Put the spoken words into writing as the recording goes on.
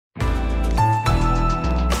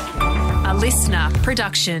listener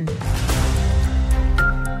production.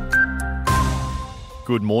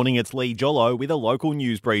 Good morning, it's Lee Jollo with a local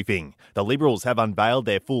news briefing. The Liberals have unveiled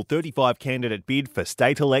their full 35-candidate bid for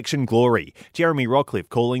state election glory. Jeremy Rockliff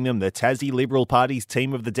calling them the Tassie Liberal Party's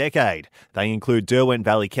team of the decade. They include Derwent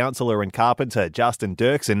Valley councillor and carpenter Justin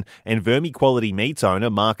Dirksen and Vermi Quality Meats owner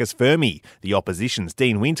Marcus Fermi. The opposition's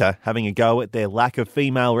Dean Winter having a go at their lack of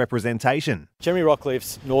female representation. Jeremy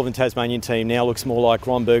Rockliff's Northern Tasmanian team now looks more like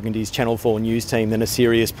Ron Burgundy's Channel 4 news team than a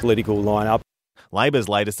serious political lineup. Labor's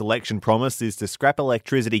latest election promise is to scrap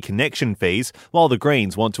electricity connection fees, while the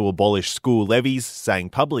Greens want to abolish school levies, saying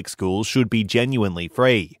public schools should be genuinely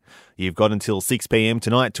free. You've got until 6 p.m.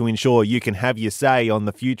 tonight to ensure you can have your say on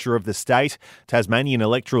the future of the state. Tasmanian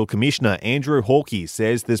Electoral Commissioner Andrew Hawkey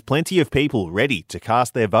says there's plenty of people ready to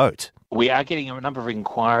cast their vote. We are getting a number of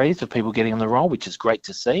inquiries of people getting on the roll, which is great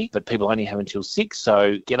to see, but people only have until 6,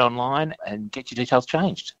 so get online and get your details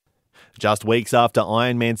changed. Just weeks after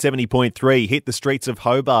Ironman 70.3 hit the streets of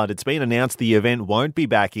Hobart, it's been announced the event won't be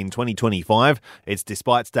back in 2025. It's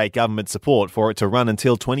despite state government support for it to run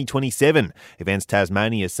until 2027. Events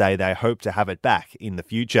Tasmania say they hope to have it back in the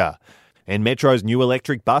future. And Metro's new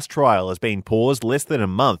electric bus trial has been paused less than a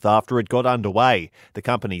month after it got underway. The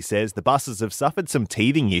company says the buses have suffered some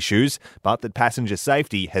teething issues, but that passenger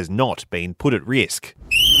safety has not been put at risk.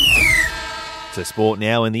 To sport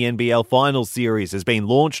now, and the NBL Finals Series has been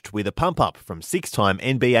launched with a pump-up from six-time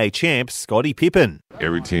NBA champ Scottie Pippen.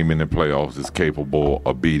 Every team in the playoffs is capable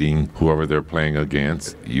of beating whoever they're playing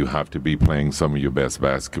against. You have to be playing some of your best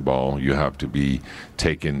basketball. You have to be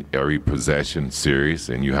taking every possession serious,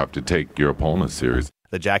 and you have to take your opponent serious.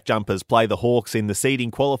 The Jack Jumpers play the Hawks in the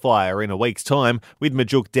seeding qualifier in a week's time, with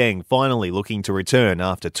Majuk Deng finally looking to return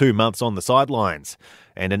after 2 months on the sidelines.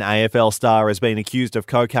 And an AFL star has been accused of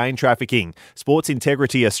cocaine trafficking. Sports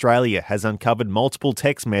Integrity Australia has uncovered multiple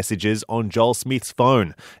text messages on Joel Smith's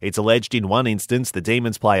phone. It's alleged in one instance the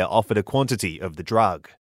Demons player offered a quantity of the drug.